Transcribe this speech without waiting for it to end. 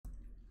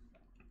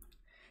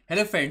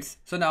Hello friends,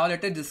 so now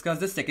let us discuss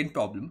the second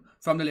problem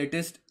from the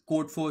latest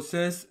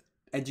Codeforces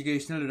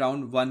educational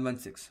round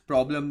 116.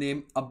 Problem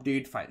name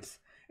update files.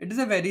 It is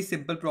a very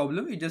simple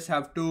problem. You just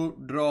have to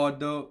draw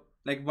the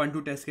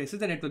 1-2 test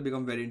cases and it will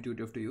become very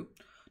intuitive to you.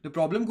 The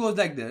problem goes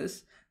like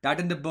this, that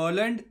in the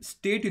Berlin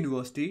State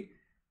University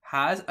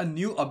has a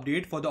new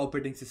update for the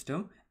operating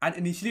system and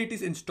initially it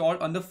is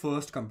installed on the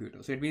first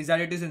computer. So it means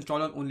that it is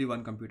installed on only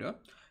one computer.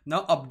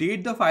 Now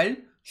update the file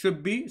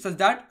should be such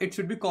that it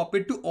should be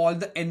copied to all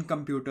the N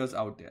computers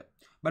out there.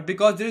 But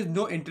because there is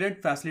no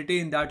internet facility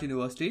in that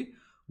university,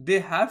 they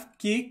have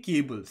K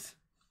cables.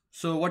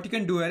 So what you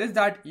can do here is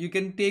that you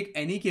can take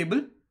any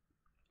cable,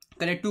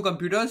 connect two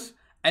computers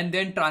and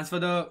then transfer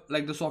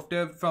the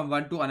software from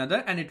one to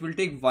another and it will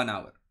take 1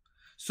 hour.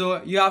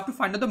 So you have to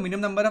find out the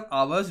minimum number of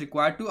hours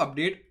required to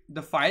update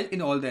the file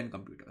in all the N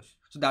computers.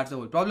 So that's the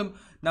whole problem.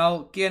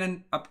 Now K and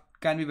N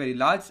can be very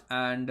large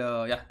and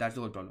yeah, that's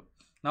the whole problem.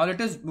 Now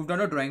let us move down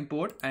to drawing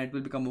board and it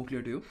will become more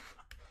clear to you.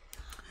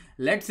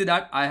 Let's say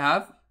that I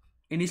have,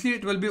 initially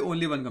it will be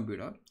only one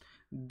computer.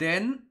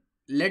 Then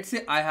let's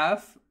say I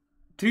have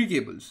 3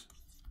 cables.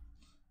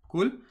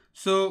 Cool.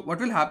 So what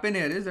will happen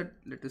here is that,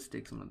 let us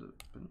take some other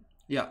pen.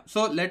 Yeah.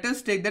 So let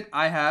us take that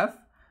I have,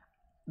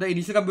 the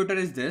initial computer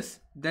is this.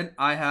 Then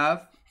I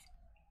have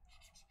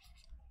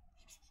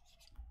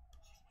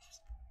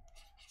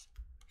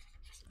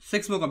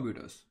six more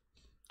computers.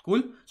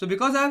 Cool. So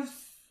because I have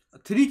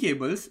 3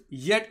 cables,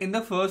 yet in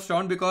the first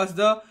round, because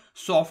the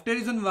software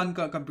is on one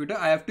computer,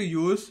 I have to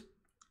use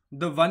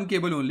the one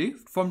cable only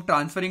from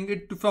transferring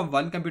it from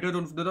one computer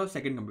to the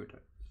second computer.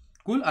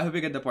 Cool. I hope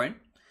you get the point.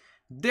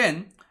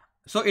 Then,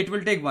 so it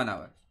will take 1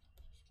 hour.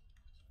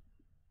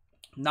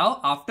 Now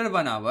after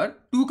 1 hour,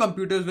 2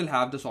 computers will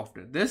have the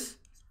software, this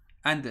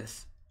and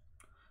this.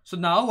 So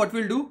now what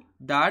we'll do,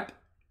 that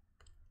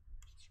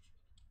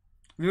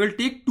we will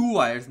take 2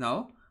 wires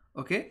now.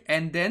 Okay,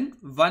 and then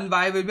one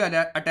wire will be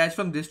attached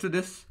from this to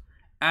this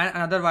and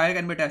another wire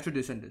can be attached to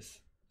this and this.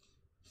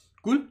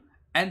 Cool.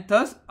 And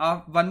thus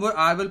one more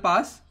hour will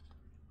pass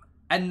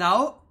and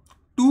now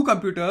 2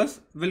 computers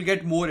will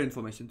get more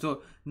information.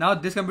 So now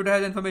this computer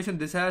has information,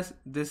 this has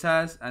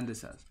and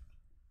this has.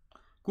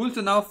 Cool. So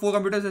now 4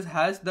 computers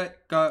has the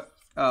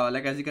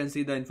as you can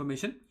see the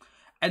information,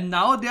 and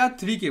now there are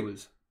 3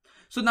 cables.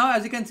 So now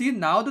as you can see,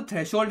 now the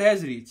threshold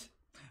has reached.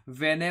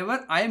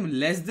 Whenever I am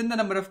less than the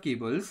number of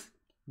cables,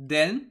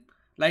 then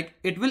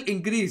it will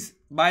increase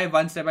by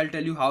 1 step. I'll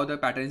tell you how the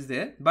pattern is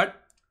there. But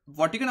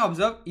what you can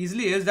observe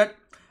easily is that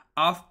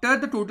after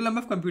the total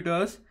number of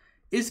computers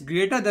is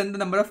greater than the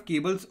number of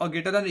cables or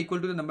greater than or equal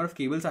to the number of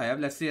cables I have.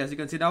 Let's say, as you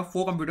can see now,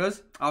 4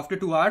 computers after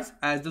 2 hours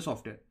as the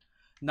software.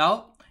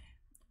 Now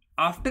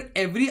after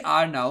every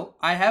hour now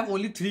I have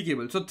only 3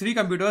 cables. So 3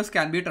 computers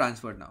can be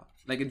transferred now,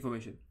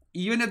 information.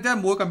 Even if there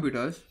are more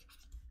computers,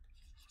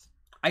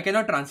 I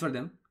cannot transfer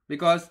them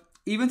because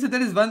even if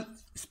there is one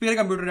spare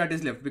computer that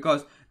is left,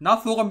 because now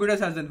 4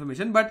 computers has the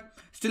information, but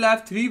still I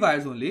have 3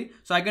 wires only,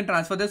 so I can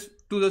transfer this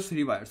to those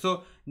 3 wires.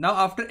 So now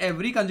after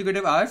every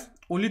consecutive hours,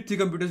 only 3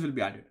 computers will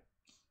be added.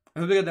 I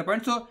hope you get the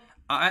point. So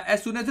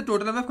as soon as the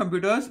total number of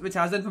computers which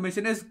has the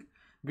information is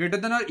greater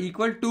than or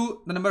equal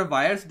to the number of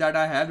wires that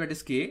I have, that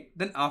is K,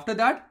 then after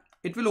that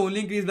it will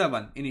only increase by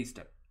 1 in each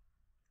step.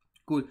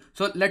 Cool.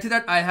 So let's say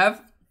that I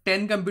have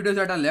 10 computers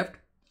that are left.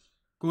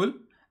 Cool.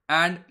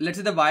 And let's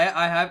say the wire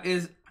I have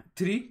is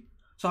 3.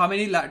 So how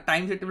many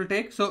times it will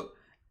take? So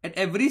at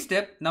every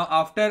step now,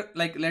 after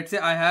let's say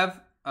I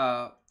have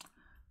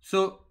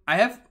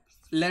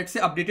let's say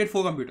updated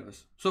 4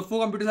 computers. So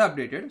 4 computers are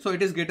updated. So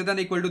it is greater than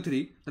or equal to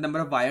 3, the number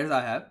of wires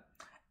I have,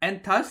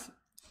 and thus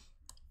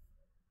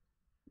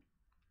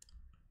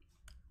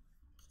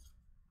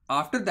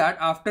after that,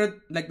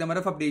 after number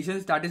of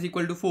updations, that is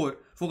equal to 4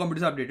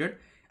 computers are updated.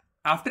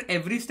 After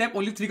every step,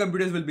 only 3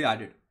 computers will be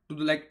added to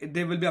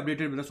they will be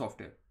updated with the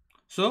software.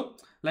 So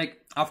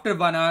after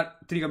 1 hour,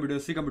 3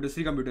 computers.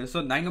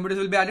 So 9 computers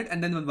will be added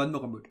and then one more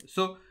computer.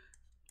 So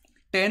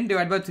 10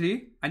 divided by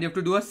 3 and you have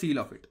to do a seal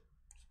of it.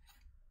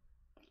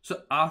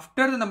 So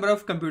after the number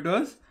of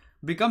computers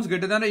becomes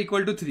greater than or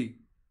equal to 3,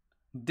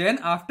 then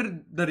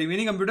after the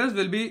remaining computers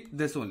will be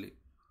this only.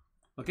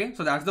 Okay,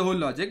 so that's the whole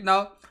logic.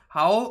 Now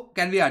how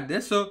can we add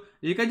this? So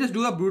you can just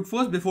do a brute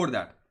force before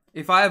that.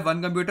 If I have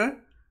 1 computer,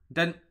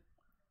 then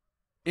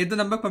if the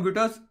number of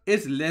computers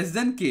is less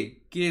than K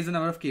is the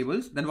number of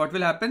cables, then what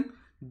will happen?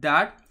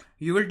 That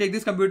you will take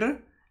this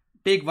computer,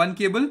 take 1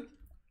 cable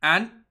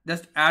and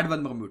just add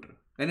 1 more computer.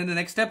 Then in the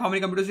next step, how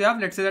many computers you have?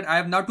 Let's say that I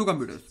have now 2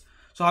 computers.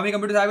 So how many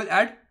computers I will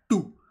add?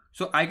 2.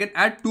 So I can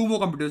add 2 more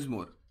computers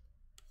more.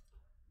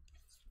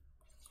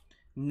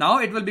 Now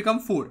it will become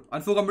 4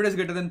 and 4 computers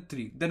greater than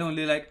 3. Then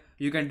only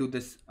you can do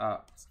this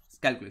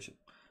calculation.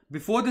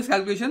 Before this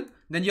calculation,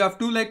 then you have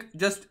to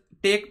just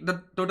take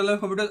the total of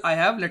computers I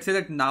have. Let's say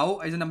that now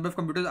is the number of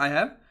computers I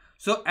have.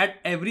 So at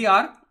every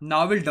hour,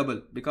 now will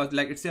double because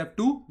it's say I have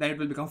 2, then it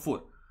will become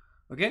 4.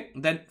 Okay,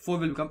 then 4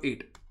 will become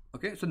 8.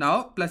 Okay, so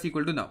now plus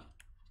equal to now.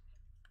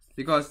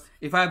 Because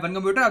if I have 1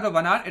 computer, after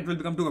 1 hour, it will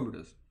become 2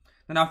 computers.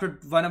 Then after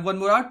one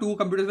more hour, 2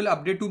 computers will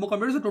update 2 more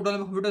computers. The total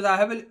number of computers I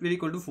have will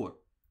equal to 4.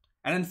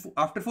 And then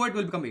after 4, it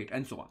will become 8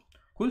 and so on.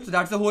 Cool. So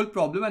that's the whole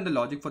problem and the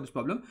logic for this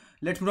problem.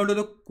 Let's move on to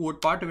the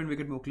code part to make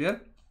it more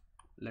clear.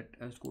 Let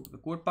us go to the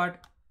code part.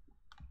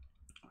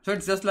 So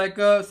it's just like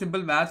a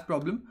simple math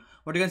problem.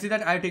 What you can see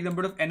that I take the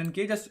input of n and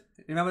k. Just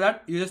remember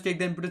that you just take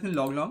the inputs in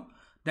log.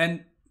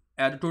 Then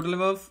the total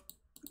number of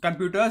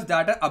computers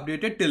that are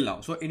updated till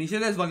now. So initially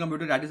there's one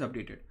computer that is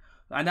updated.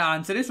 And the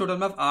answer is total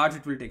number of hours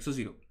it will take. So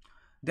 0.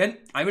 Then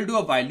I will do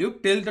a while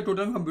loop till the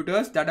total number of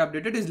computers that are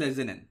updated is less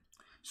than n.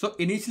 So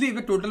initially if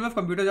the total number of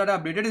computers that are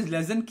updated is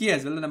less than k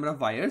as well, the number of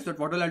wires, so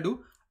what will I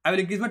do? I will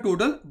increase my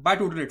total by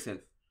total itself.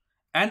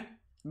 And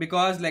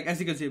because like as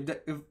you can see,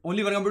 if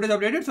only one computer is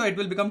updated, so it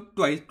will become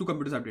twice 2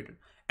 computers updated.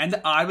 And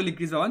the R will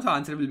increase by 1, so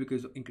answer will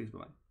increase by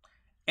 1.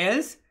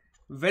 Else,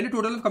 when the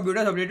total of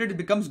computers updated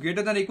becomes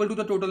greater than or equal to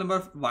the total number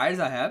of wires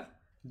I have,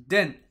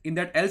 then in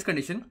that else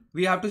condition,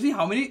 we have to see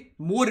how many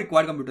more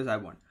required computers I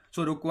want.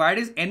 So required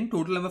is n,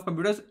 total number of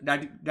computers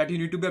that you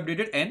need to be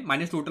updated, n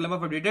minus total number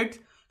of updated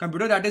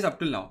computer that is up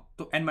till now.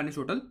 So n minus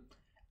total.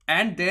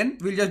 And then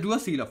we'll just do a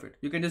seal of it.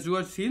 You can just do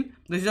a seal.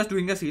 This is just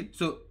doing a seal.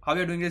 So how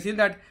we are doing a seal,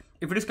 that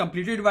if it is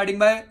completely dividing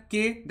by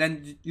k,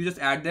 then you just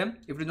add them.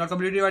 If it is not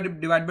completely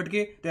divided by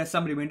k, there's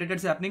some remainder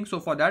that's happening. So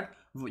for that,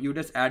 you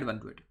just add 1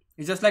 to it.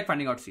 It's just like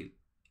finding out seal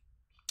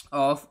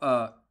of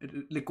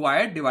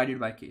required divided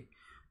by k.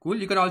 Cool.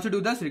 You can also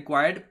do this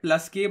required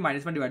plus k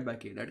minus 1 divided by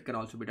k. That can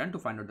also be done to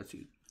find out the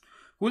seal.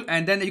 Cool.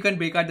 And then you can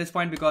break at this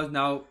point because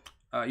now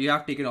you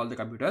have taken all the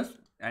computers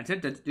and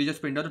said that you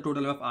just print out the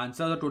total number of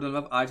answers, the total number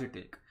of hours you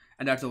take.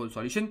 And that's the whole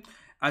solution.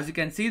 As you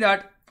can see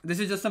that this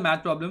is just a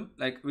math problem.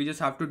 Like we just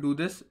have to do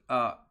this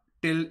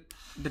till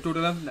the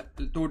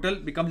total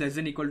becomes less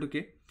than equal to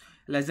k.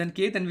 Less than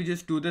k, then we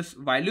just do this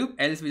while loop,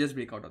 else we just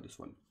break out of this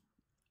one.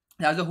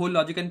 That's the whole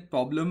logic and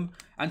problem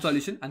and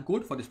solution and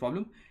code for this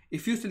problem.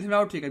 If you still have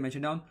out, you can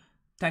mention down.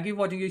 Thank you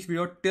for watching this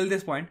video till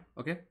this point.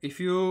 Okay, if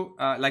you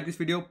like this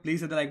video,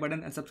 please hit the like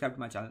button and subscribe to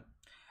my channel.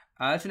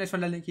 I'll see you next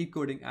one. Keep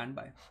coding and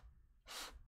bye.